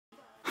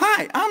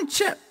Hi, I'm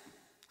Chip.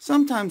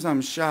 Sometimes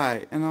I'm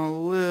shy and a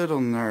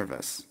little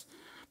nervous,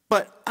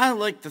 but I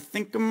like to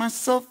think of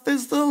myself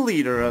as the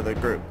leader of the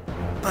group.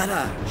 But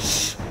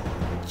shh,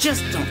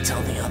 just don't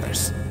tell the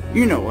others.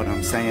 You know what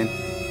I'm saying.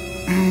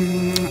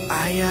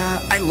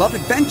 I love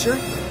adventure.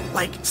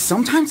 Like,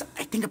 sometimes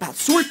I think about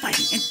sword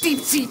fighting and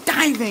deep-sea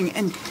diving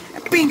and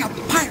being a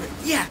pirate,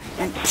 yeah,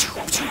 and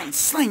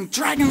slaying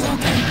dragons all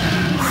day.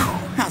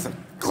 Whew, that was a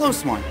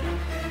close one.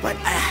 But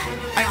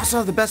I also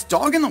have the best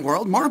dog in the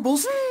world,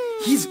 Marbles.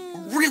 He's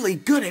really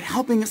good at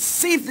helping us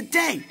save the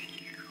day.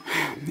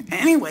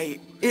 Anyway,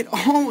 it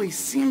always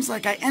seems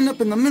like I end up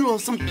in the middle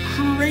of some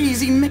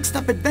crazy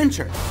mixed-up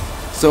adventure.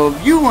 So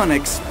if you want to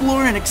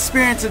explore and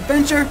experience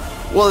adventure,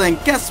 well then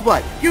guess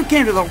what? You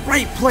came to the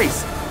right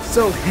place.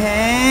 So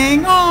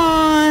hang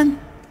on!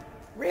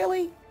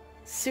 Really?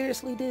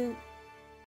 Seriously, dude?